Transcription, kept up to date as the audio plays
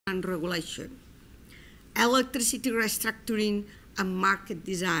and regulation, electricity restructuring and market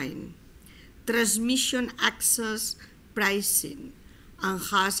design, transmission access pricing, and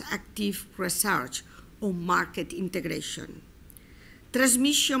has active research on market integration,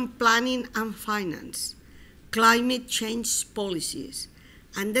 transmission planning and finance, climate change policies,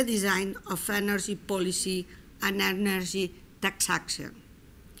 and the design of energy policy and energy taxation.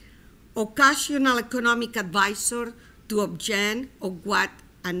 Occasional economic advisor to Obgen, Ogwat,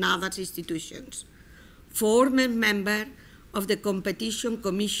 and other institutions. Former member of the Competition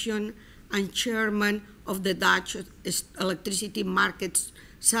Commission and chairman of the Dutch Electricity Markets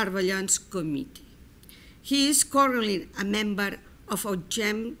Surveillance Committee. He is currently a member of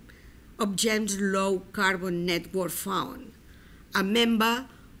Obgen's Low Carbon Network Fund, a member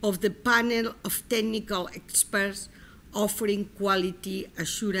of the panel of technical experts offering quality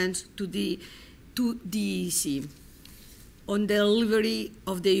assurance to DEC on the delivery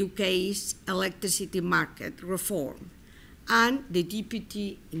of the UK's electricity market reform, and the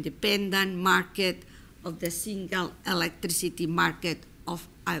Deputy Independent Market of the Single Electricity Market of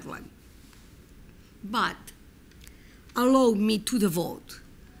Ireland. But allow me to devote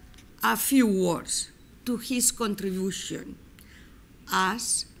a few words to his contribution,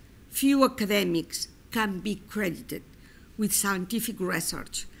 as few academics can be credited with scientific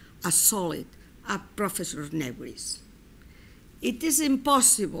research as solid as Professor Newbery's. It is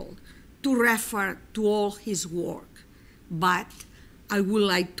impossible to refer to all his work, but I would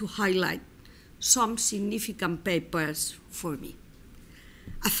like to highlight some significant papers for me.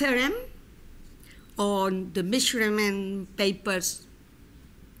 A theorem on the measurement papers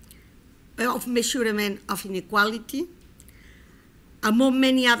of measurement of inequality, among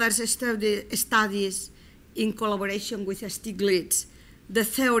many other studies in collaboration with Stiglitz, the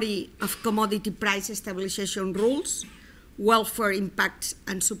theory of commodity price stabilization rules, welfare impacts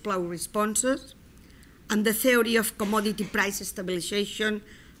and supply responses, and the theory of commodity price stabilization,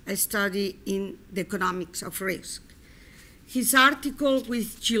 a study in the economics of risk. His article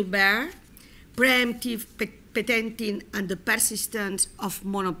with Gilbert, Preemptive Patenting and the Persistence of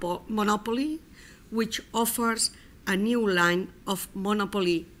Monopoly, which offers a new line of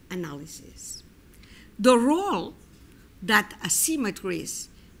monopoly analysis. The role that asymmetries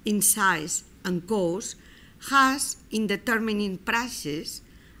in size and cost has in determining prices,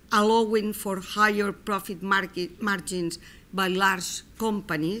 allowing for higher profit margins by large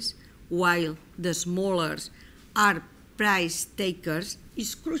companies, while the smaller are price takers,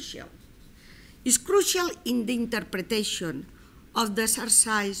 is crucial. It's crucial in the interpretation of the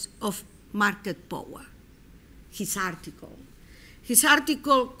exercise of market power. His article,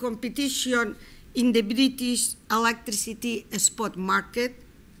 Competition in the British Electricity Spot Market,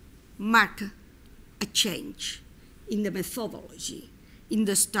 marked a change in the methodology in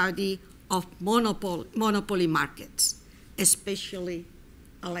the study of monopoly markets, especially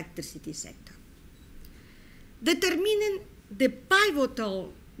electricity sector. Determining the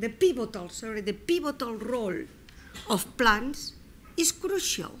pivotal role of plants is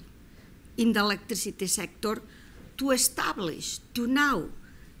crucial in the electricity sector to establish, to know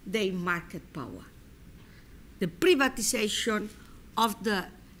their market power. The privatization of the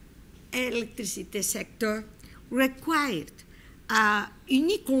electricity sector required a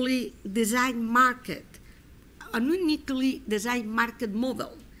uniquely designed market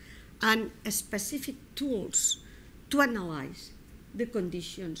model and specific tools to analyze the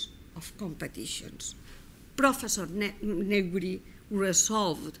conditions of competitions. Professor Newbery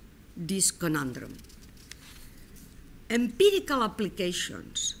resolved this conundrum. Empirical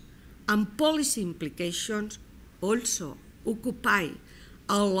applications and policy implications also occupy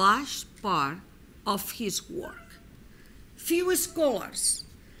a large part of his work. Few scholars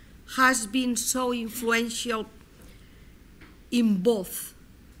has been so influential in both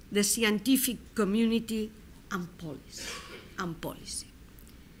the scientific community and policy.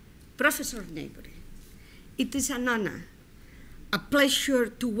 Professor Newbery, it is an honor, a pleasure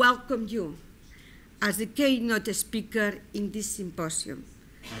to welcome you as the keynote speaker in this symposium.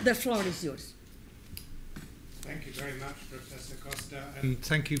 The floor is yours. Thank you very much, Professor Costa, and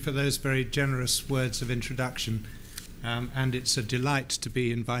thank you for those very generous words of introduction. And it's a delight to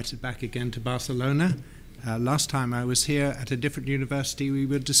be invited back again to Barcelona. Last time I was here at a different university, we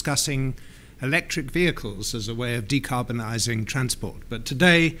were discussing electric vehicles as a way of decarbonizing transport. But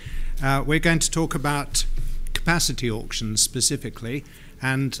today, we're going to talk about capacity auctions specifically.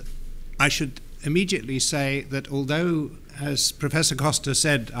 And I should immediately say that although, as Professor Costa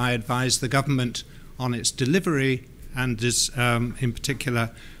said, I advise the government on its delivery and in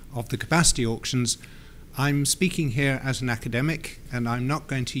particular of the capacity auctions, I'm speaking here as an academic, and I'm not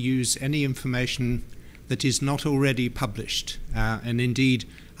going to use any information that is not already published. And indeed,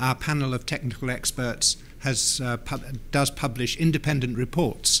 our panel of technical experts does publish independent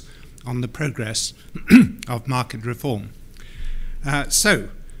reports on the progress of market reform.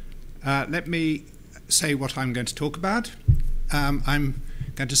 Let me say what I'm going to talk about. I'm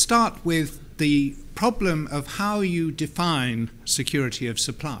going to start with the problem of how you define security of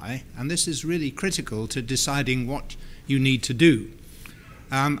supply, and this is really critical to deciding what you need to do.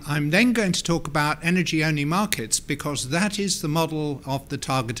 I'm then going to talk about energy-only markets, because that is the model of the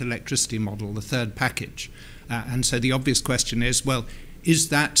target electricity model, the third package. And so the obvious question is, well, is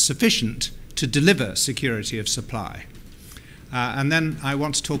that sufficient to deliver security of supply? And then I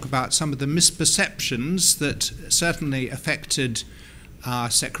want to talk about some of the misperceptions that certainly affected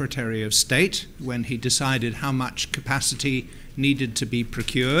our Secretary of State when he decided how much capacity needed to be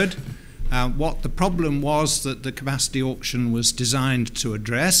procured, what the problem was that the capacity auction was designed to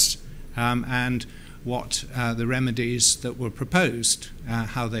address, and what the remedies that were proposed,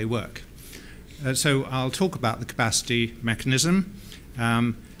 how they work. So I'll talk about the capacity mechanism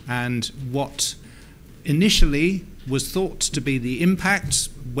and what initially was thought to be the impact.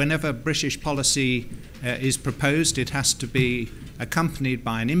 Whenever British policy is proposed, it has to be accompanied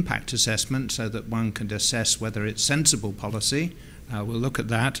by an impact assessment so that one can assess whether it's sensible policy. We'll look at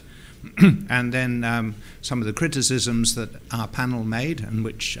that. And then some of the criticisms that our panel made, and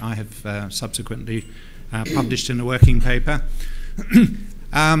which I have subsequently published in a working paper.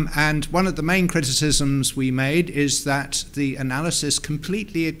 And one of the main criticisms we made is that the analysis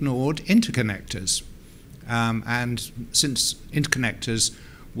completely ignored interconnectors. And since interconnectors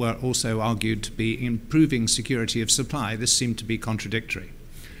were also argued to be improving security of supply, this seemed to be contradictory.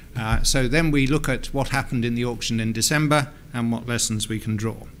 So then we look at what happened in the auction in December and what lessons we can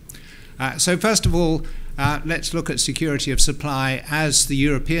draw. So first of all, let's look at security of supply as the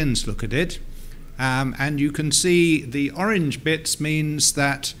Europeans look at it. And you can see the orange bits means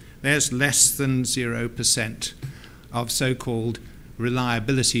that there's less than 0% of so-called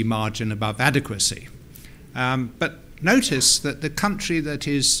reliability margin above adequacy. But notice that the country that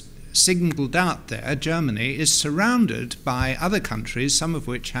is singled out there, Germany, is surrounded by other countries, some of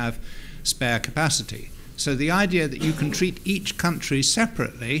which have spare capacity. So the idea that you can treat each country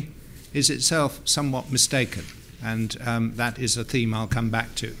separately is itself somewhat mistaken, and that is a theme I'll come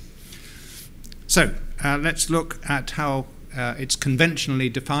back to. So let's look at how it's conventionally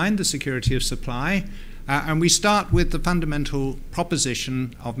defined, the security of supply. And we start with the fundamental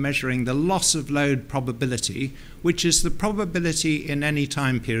proposition of measuring the loss of load probability, which is the probability in any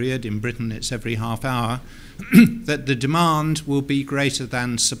time period, in Britain it's every half hour, that the demand will be greater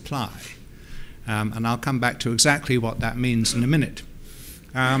than supply. And I'll come back to exactly what that means in a minute.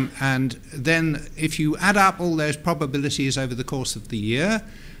 And then if you add up all those probabilities over the course of the year,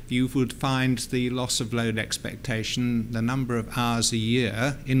 you would find the loss of load expectation, the number of hours a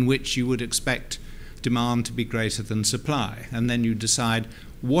year in which you would expect demand to be greater than supply. And then you decide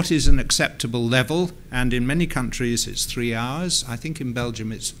what is an acceptable level, and in many countries it's 3 hours. I think in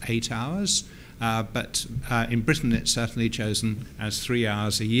Belgium it's 8 hours, but in Britain it's certainly chosen as 3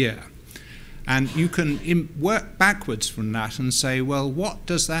 hours a year. And you can work backwards from that and say, well, what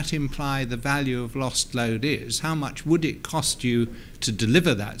does that imply the value of lost load is? How much would it cost you to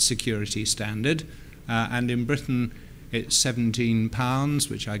deliver that security standard? And in Britain, it's £17,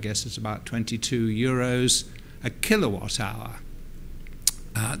 which I guess is about 22 euros a kilowatt hour.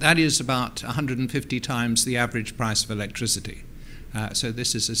 That is about 150 times the average price of electricity. So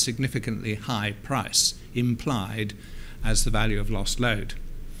this is a significantly high price implied as the value of lost load.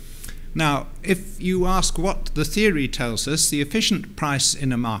 Now, if you ask what the theory tells us, the efficient price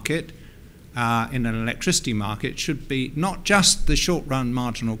in a market, in an electricity market, should be not just the short-run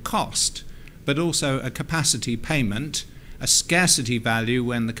marginal cost, but also a capacity payment, a scarcity value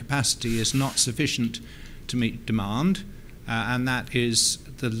when the capacity is not sufficient to meet demand, and that is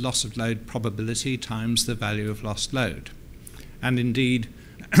the loss of load probability times the value of lost load. And indeed,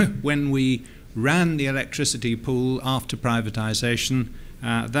 when we ran the electricity pool after privatization,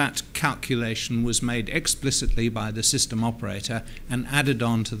 that calculation was made explicitly by the system operator and added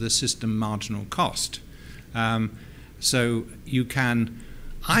on to the system marginal cost. So you can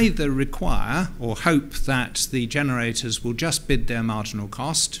either require or hope that the generators will just bid their marginal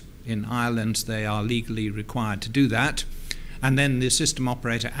cost. In Ireland, they are legally required to do that. And then the system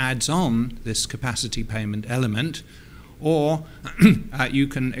operator adds on this capacity payment element. Or you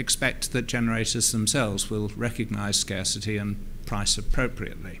can expect that generators themselves will recognize scarcity and price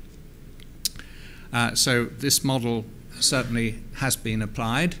appropriately. So this model certainly has been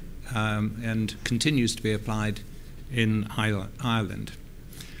applied and continues to be applied in Ireland.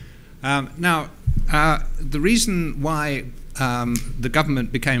 Now, the reason why the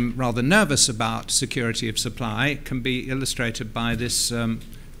government became rather nervous about security of supply can be illustrated by this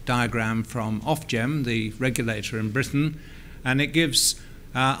diagram from Ofgem, the regulator in Britain, and it gives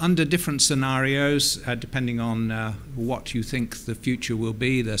under different scenarios, depending on what you think the future will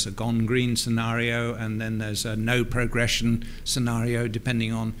be. There's a gone green scenario, and then there's a no progression scenario,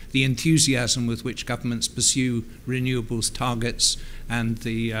 depending on the enthusiasm with which governments pursue renewables targets and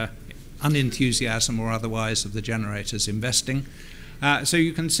the unenthusiasm or otherwise of the generators investing. So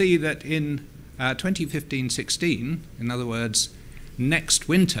you can see that in 2015-16, in other words, next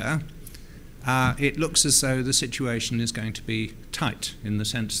winter, it looks as though the situation is going to be tight, in the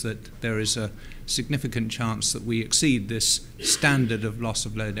sense that there is a significant chance that we exceed this standard of loss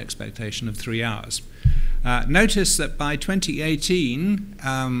of load expectation of 3 hours. Notice that by 2018,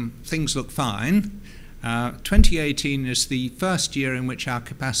 things look fine. 2018 is the first year in which our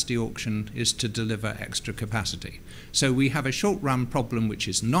capacity auction is to deliver extra capacity. So we have a short-run problem which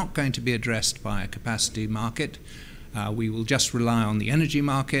is not going to be addressed by a capacity market. We will just rely on the energy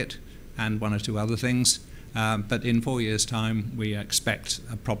market and one or two other things, but in 4 years' time we expect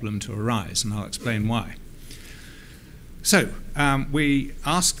a problem to arise, and I'll explain why. So we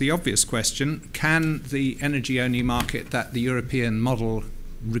ask the obvious question: can the energy-only market that the European model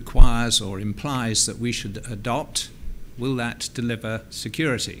requires or implies that we should adopt, will that deliver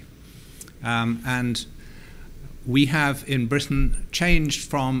security? And we have in Britain changed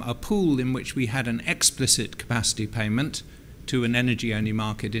from a pool in which we had an explicit capacity payment to an energy-only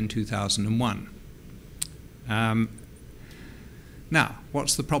market in 2001. Now,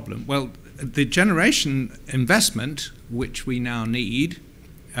 what's the problem? Well, the generation investment, which we now need,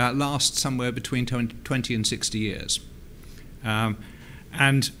 lasts somewhere between 20 and 60 years.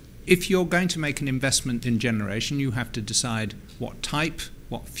 And if you're going to make an investment in generation, you have to decide what type,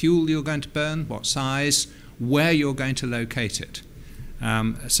 what fuel you're going to burn, what size, where you're going to locate it.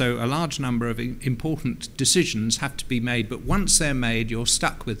 So a large number of important decisions have to be made, but once they're made, you're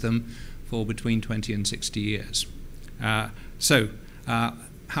stuck with them for between 20 and 60 years. So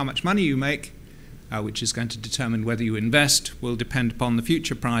how much money you make, which is going to determine whether you invest, will depend upon the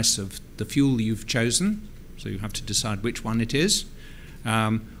future price of the fuel you've chosen. So you have to decide which one it is.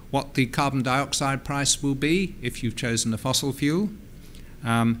 What the carbon dioxide price will be if you've chosen a fossil fuel,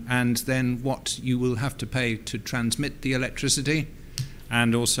 and then what you will have to pay to transmit the electricity,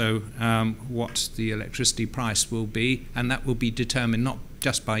 and also what the electricity price will be, and that will be determined not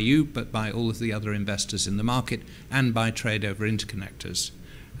just by you, but by all of the other investors in the market and by trade over interconnectors.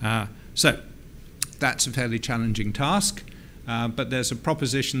 So that's a fairly challenging task, but there's a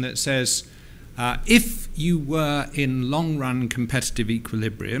proposition that says if you were in long-run competitive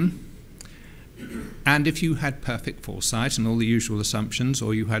equilibrium, and if you had perfect foresight and all the usual assumptions,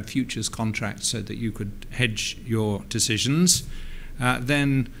 or you had futures contracts so that you could hedge your decisions,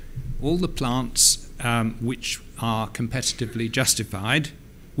 then all the plants which are competitively justified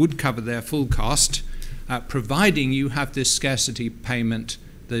would cover their full cost, providing you have this scarcity payment,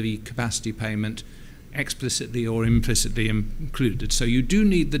 the capacity payment, explicitly or implicitly included. So you do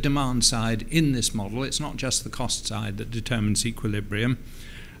need the demand side in this model. It's not just the cost side that determines equilibrium.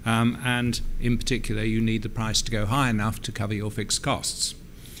 And in particular, you need the price to go high enough to cover your fixed costs.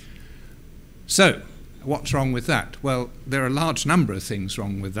 So what's wrong with that? Well, there are a large number of things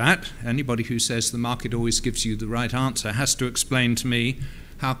wrong with that. Anybody who says the market always gives you the right answer has to explain to me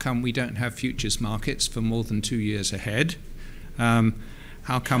how come we don't have futures markets for more than 2 years ahead.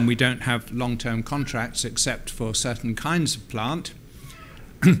 How come we don't have long-term contracts except for certain kinds of plant?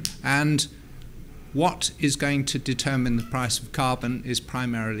 And what is going to determine the price of carbon is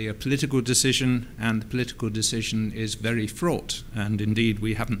primarily a political decision, and the political decision is very fraught. And indeed,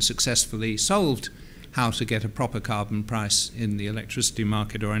 we haven't successfully solved how to get a proper carbon price in the electricity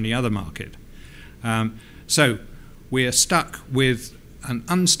market or any other market. So we are stuck with an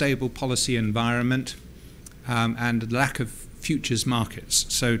unstable policy environment and a lack of futures markets.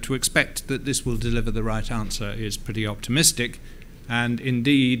 So to expect that this will deliver the right answer is pretty optimistic, and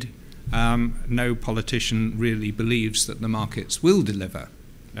indeed no politician really believes that the markets will deliver,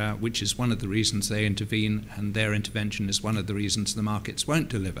 which is one of the reasons they intervene, and their intervention is one of the reasons the markets won't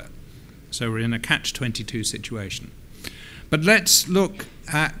deliver. So we're in a catch-22 situation. But let's look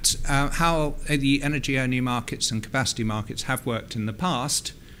at how the energy-only markets and capacity markets have worked in the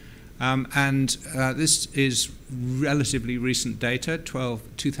past. This is relatively recent data,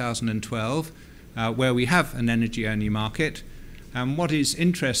 2012, where we have an energy-only market. And what is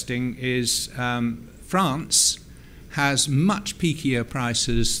interesting is France has much peakier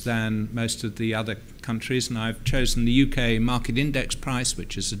prices than most of the other countries, and I've chosen the UK market index price,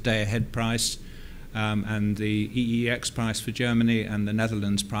 which is a day-ahead price, and the EEX price for Germany and the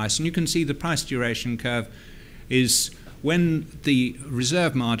Netherlands price. And you can see the price duration curve is when the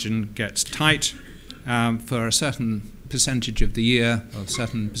reserve margin gets tight for a certain percentage of the year, or a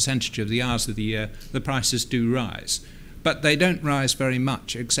certain percentage of the hours of the year, the prices do rise. But they don't rise very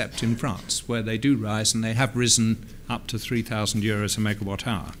much, except in France, where they do rise, and they have risen up to 3,000 euros a megawatt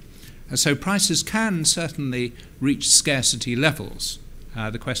hour. And so prices can certainly reach scarcity levels.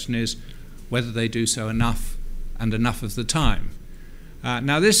 The question is whether they do so enough and enough of the time.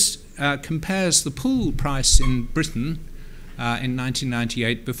 Now this compares the pool price in Britain in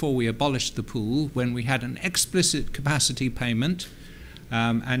 1998, before we abolished the pool, when we had an explicit capacity payment,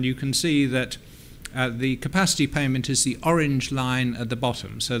 and you can see that the capacity payment is the orange line at the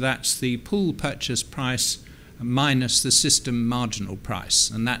bottom, so that's the pool purchase price minus the system marginal price,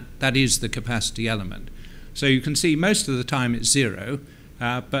 and that is the capacity element. So you can see most of the time it's zero,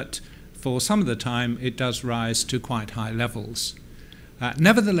 but for some of the time it does rise to quite high levels.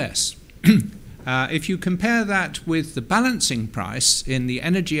 Nevertheless, if you compare that with the balancing price in the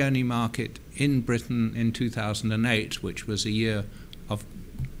energy-only market in Britain in 2008, which was a year of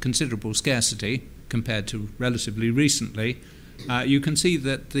considerable scarcity compared to relatively recently, you can see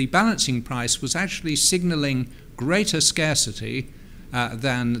that the balancing price was actually signalling greater scarcity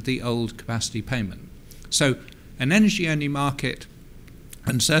than the old capacity payment. So an energy-only market,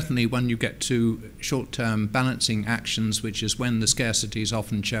 and certainly when you get to short-term balancing actions, which is when the scarcities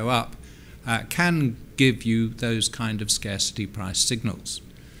often show up, can give you those kind of scarcity price signals.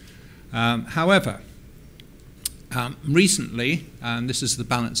 However, recently, and this is the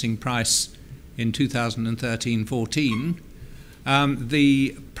balancing price in 2013-14,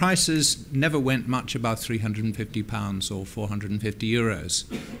 the prices never went much above £350 or 450 euros,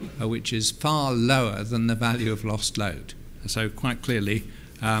 which is far lower than the value of lost load. So quite clearly,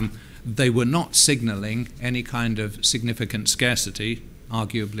 they were not signalling any kind of significant scarcity.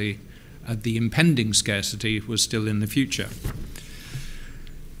 Arguably, the impending scarcity was still in the future.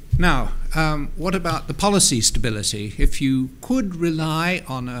 Now, what about the policy stability? If you could rely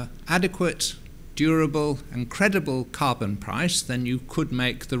on an adequate, durable and credible carbon price, then you could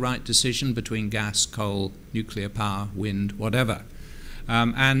make the right decision between gas, coal, nuclear power, wind, whatever.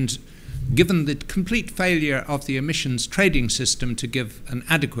 And given the complete failure of the emissions trading system to give an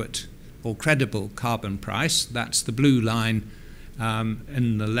adequate or credible carbon price, that's the blue line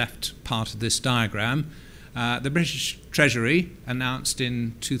in the left part of this diagram, the British Treasury announced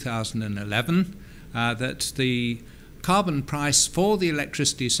in 2011 that the carbon price for the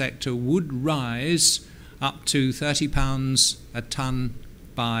electricity sector would rise up to £30 a tonne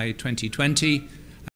by 2020